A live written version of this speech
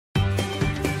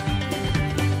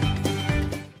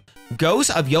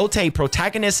Ghost of Yotei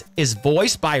protagonist is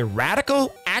voiced by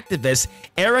radical activist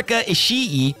Erika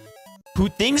Ishii, who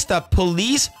thinks the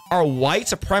police are white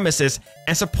supremacists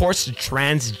and supports the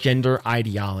transgender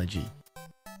ideology.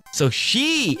 So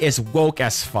she is woke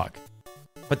as fuck.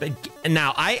 But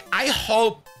now I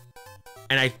hope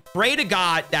and I pray to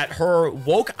God that her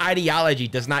woke ideology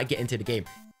does not get into the game.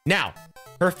 Now,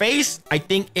 her face, I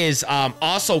think, is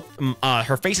also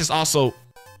her face is also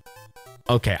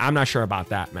okay. I'm not sure about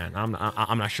that, man.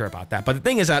 I'm not sure about that. But the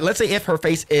thing is that let's say if her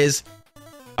face is,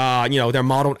 you know, they're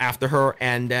modeled after her,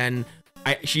 and then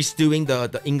she's doing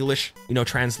the English, you know,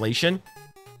 translation.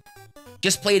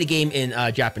 Just play the game in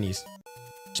Japanese.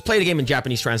 Just play the game in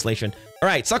Japanese translation. All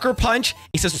right, Sucker Punch,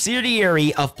 a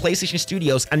subsidiary of PlayStation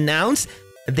Studios, announced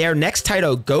their next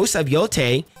title, Ghost of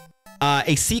Yotei,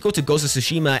 a sequel to Ghost of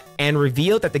Tsushima, and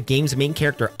revealed that the game's main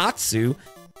character, Atsu,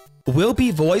 will be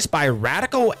voiced by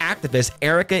radical activist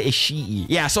Erika Ishii.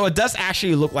 Yeah, so it does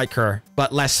actually look like her,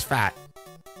 but less fat.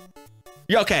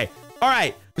 Yeah, okay. All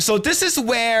right, so this is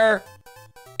where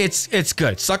it's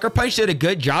good. Sucker Punch did a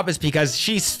good job is because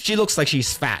she looks like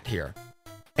she's fat here.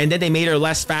 And then they made her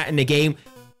less fat in the game.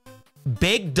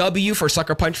 Big W for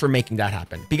Sucker Punch for making that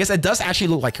happen. Because it does actually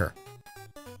look like her.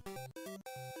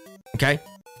 Okay?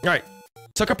 Alright.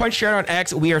 Sucker Punch shared on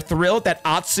X, we are thrilled that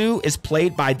Atsu is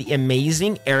played by the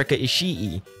amazing Erika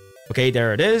Ishii. Okay,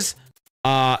 there it is.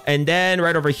 And then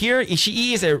right over here,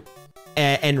 Ishii is a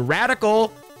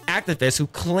radical activist who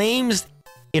claims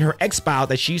in her X-Bio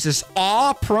that she uses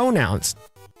all pronouns.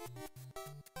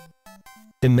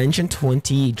 Dimension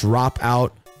 20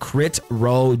 dropout, crit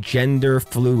roll, gender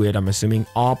fluid. I'm assuming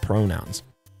all pronouns.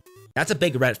 That's a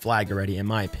big red flag already, in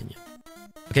my opinion.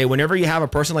 Okay, whenever you have a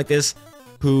person like this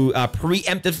who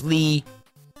preemptively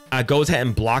goes ahead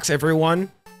and blocks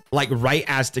everyone, like right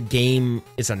as the game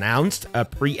is announced,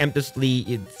 preemptively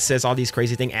it says all these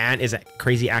crazy things and is a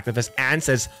crazy activist and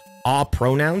says all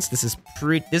pronouns. This is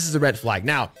a red flag.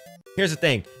 Now, here's the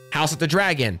thing: House of the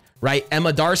Dragon, right?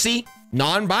 Emma Darcy,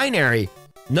 non-binary.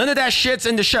 None of that shit's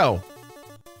in the show.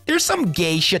 There's some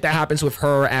gay shit that happens with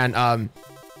her and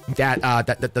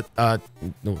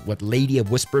what Lady of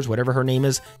Whispers, whatever her name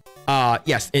is.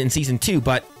 Yes, in season 2,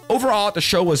 but overall the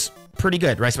show was pretty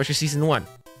good, right? Especially season 1.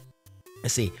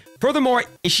 Let's see. Furthermore,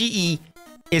 Ishii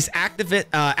is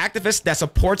activist that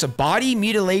supports body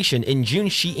mutilation. In June,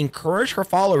 she encouraged her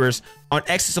followers on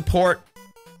X to support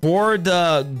For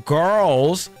the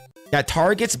Girls that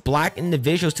targets black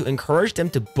individuals to encourage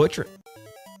them to butcher.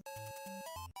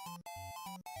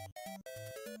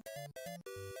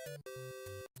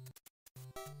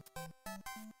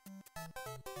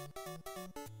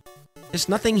 There's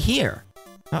nothing here.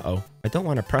 Uh-oh. I don't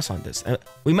want to press on this.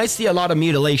 We might see a lot of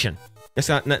mutilation. Just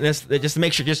to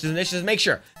make sure. Just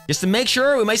to make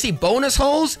sure, we might see bonus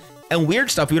holes and weird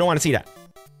stuff. We don't want to see that.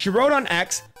 She wrote on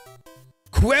X,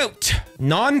 quote,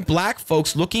 non-black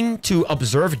folks looking to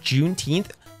observe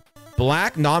Juneteenth,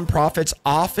 black nonprofits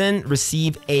often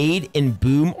receive aid in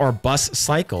boom or bust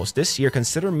cycles. This year,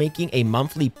 consider making a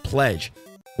monthly pledge.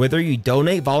 Whether you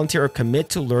donate, volunteer, or commit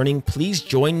to learning, please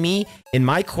join me in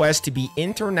my quest to be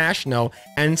international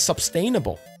and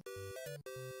sustainable.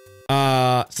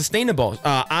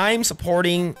 I'm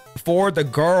supporting For the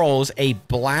Girls, a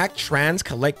black trans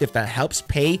collective that helps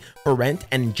pay for rent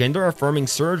and gender-affirming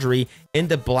surgery in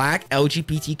the black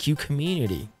LGBTQ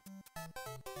community.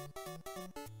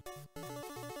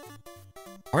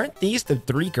 Aren't these the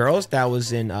 3 girls that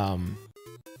was in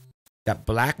that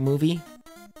black movie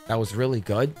that was really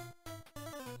good?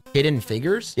 Hidden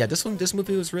Figures? Yeah, this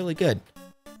movie was really good.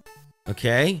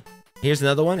 Okay. Here's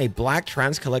another one. A black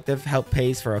trans collective help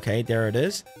pays for... Okay, there it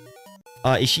is.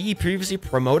 Ishii previously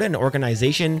promoted an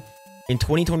organization in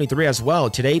 2023 as well.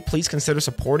 Today, please consider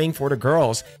supporting For the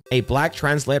Girls, a black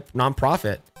trans-led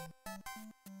nonprofit.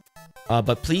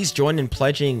 But please join in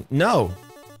pledging... No.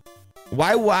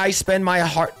 Why would I spend my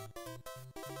heart...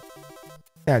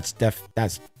 That's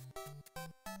definitely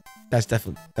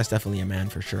a man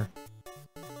for sure.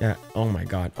 Yeah. Oh my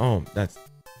god. Oh, that's...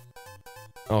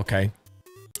 Okay.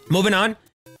 Moving on.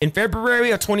 In February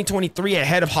of 2023,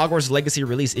 ahead of Hogwarts Legacy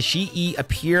release, Ishii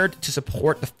appeared to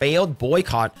support the failed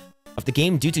boycott of the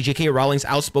game due to J.K. Rowling's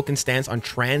outspoken stance on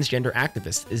transgender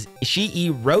activists.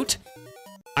 Ishii wrote,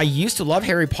 I used to love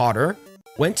Harry Potter,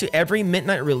 went to every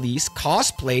midnight release,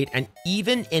 cosplayed, and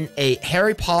even in a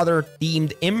Harry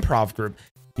Potter-themed improv group.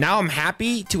 Now I'm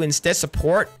happy to instead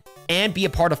support and be a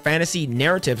part of fantasy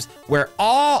narratives where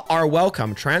all are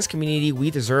welcome. Trans community,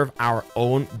 we deserve our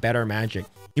own better magic.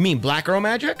 You mean black girl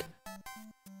magic?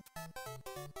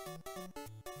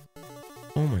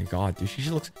 Oh my god, dude, she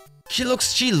looks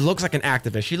like an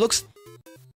activist. She looks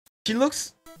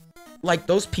like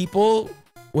those people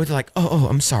with like, oh,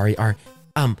 I'm sorry,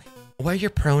 what are your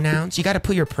pronouns? You got to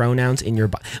put your pronouns in your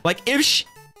bio. Like if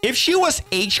she was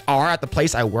HR at the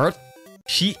place I worked,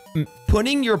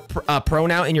 putting your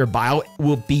pronoun in your bio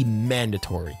will be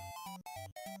mandatory.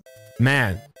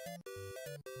 Man.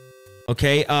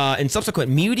 Okay, in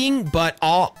subsequent muting, but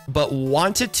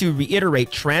wanted to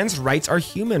reiterate trans rights are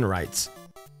human rights.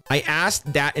 I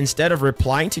asked that instead of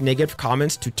replying to negative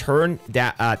comments to turn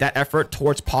that effort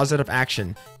towards positive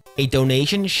action. A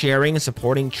donation, sharing, and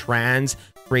supporting trans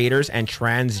creators and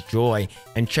trans joy,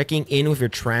 and checking in with your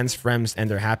trans friends and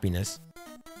their happiness.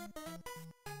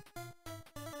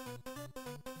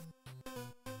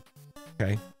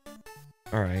 Okay.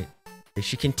 All right.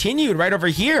 She continued right over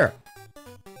here.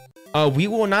 We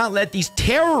will not let these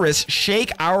terrorists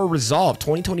shake our resolve.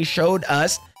 2020 showed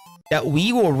us that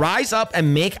we will rise up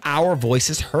and make our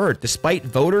voices heard. Despite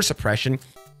voter suppression,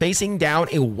 facing down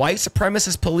a white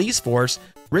supremacist police force,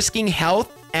 risking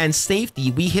health and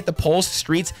safety, we hit the polls,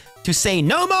 streets to say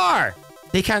no more.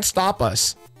 They can't stop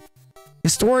us.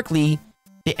 Historically,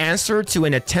 the answer to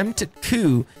an attempted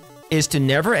coup is to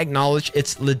never acknowledge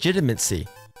its legitimacy.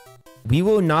 We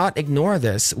will not ignore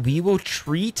this. We will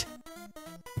treat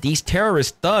these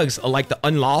terrorist thugs like the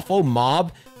unlawful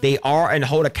mob they are and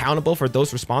hold accountable for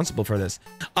those responsible for this.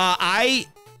 I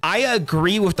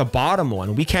agree with the bottom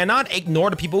one. We cannot ignore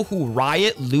the people who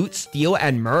riot, loot, steal,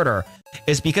 and murder.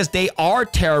 It's because they are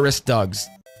terrorist thugs.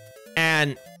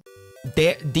 And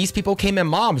these people came in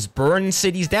mobs, burned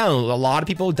cities down. A lot of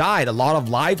people died. A lot of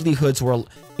livelihoods were,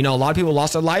 a lot of people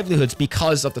lost their livelihoods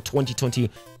because of the 2020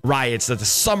 riots, the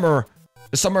summer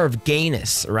of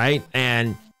gayness, right?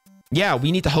 And yeah,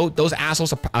 we need to hold those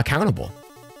assholes accountable.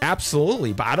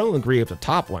 Absolutely, but I don't agree with the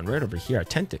top one right over here.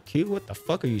 Attempted coup? What the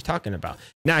fuck are you talking about?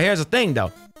 Now, here's the thing,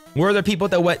 though. Were there people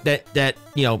that went that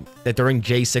during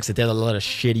J6 that did a lot of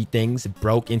shitty things,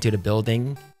 broke into the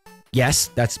building?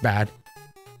 Yes, that's bad.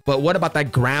 But what about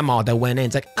that grandma that went in?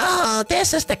 It's like, oh,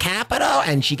 this is the Capitol,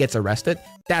 and she gets arrested.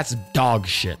 That's dog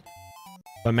shit.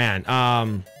 But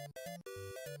man,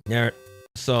 there.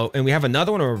 So, and we have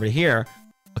another one over here.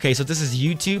 Okay, so this is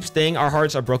YouTube's thing. Our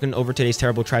hearts are broken over today's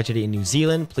terrible tragedy in New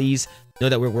Zealand. Please know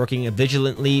that we're working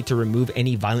vigilantly to remove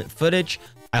any violent footage.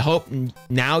 I hope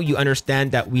now you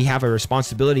understand that we have a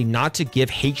responsibility not to give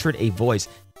hatred a voice.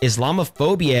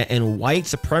 Islamophobia and white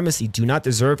supremacy do not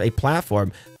deserve a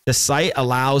platform. The site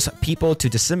allows people to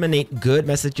disseminate good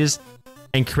messages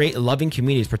and create loving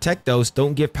communities. Protect those.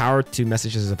 Don't give power to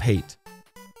messages of hate.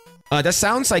 That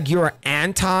sounds like you're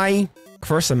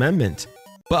anti-First Amendment.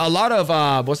 But a lot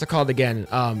of, what's it called again?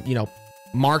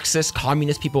 Marxist,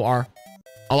 communist people are.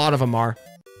 A lot of them are.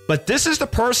 But this is the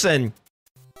person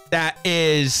that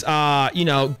is,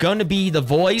 going to be the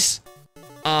voice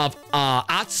of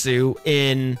Atsu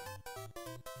in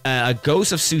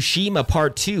Ghost of Tsushima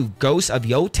Part 2, Ghost of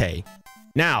Yotei.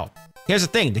 Now, here's the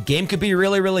thing. The game could be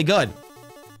really, really good.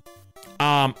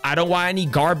 I don't want any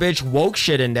garbage woke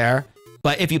shit in there.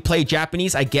 But if you play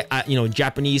Japanese, I get,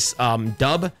 Japanese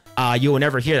dub. You will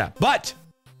never hear that. But,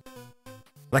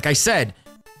 like I said,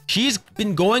 she's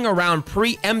been going around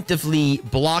preemptively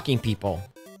blocking people.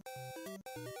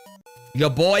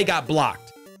 Your boy got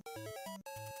blocked.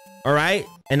 All right?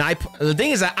 And the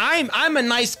thing is that I'm a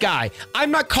nice guy.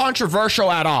 I'm not controversial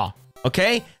at all.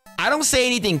 Okay? I don't say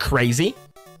anything crazy.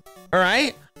 All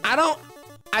right? I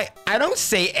don't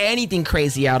say anything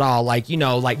crazy at all. Like,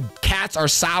 like cats are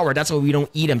sour. That's why we don't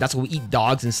eat them. That's why we eat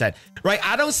dogs instead. Right?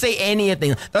 I don't say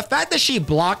anything. The fact that she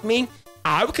blocked me,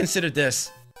 I would consider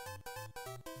this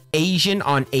Asian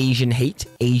on Asian hate,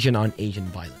 Asian on Asian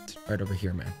violence. Right over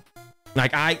here, man.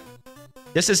 Like I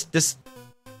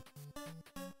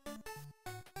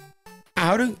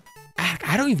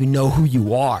don't even know who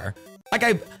you are. Like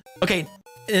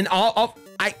and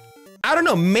I don't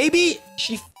know. Maybe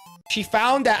she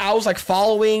found that I was like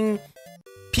following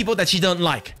people that she doesn't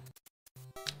like.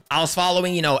 I was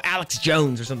following, Alex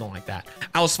Jones or something like that.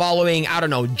 I was following, I don't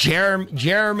know,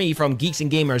 Jeremy from Geeks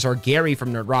and Gamers or Gary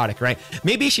from Nerdrotic, right?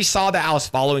 Maybe she saw that I was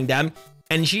following them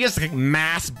and she just like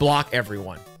mass block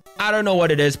everyone. I don't know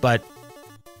what it is, but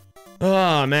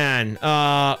oh man.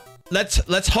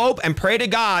 Let's hope and pray to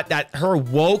God that her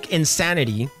woke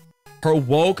insanity, her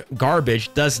woke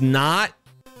garbage does not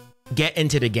get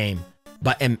into the game.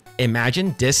 But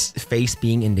imagine this face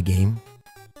being in the game.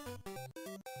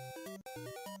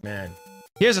 Man.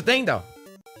 Here's the thing, though.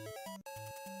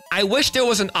 I wish there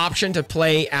was an option to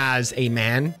play as a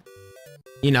man.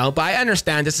 But I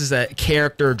understand this is a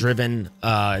character-driven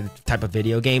type of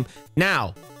video game.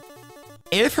 Now,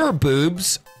 if her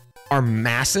boobs are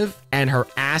massive and her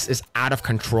ass is out of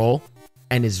control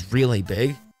and is really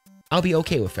big, I'll be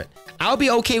okay with it. I'll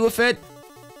be okay with it.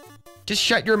 Just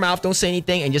shut your mouth, don't say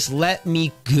anything, and just let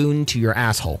me goon to your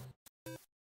asshole.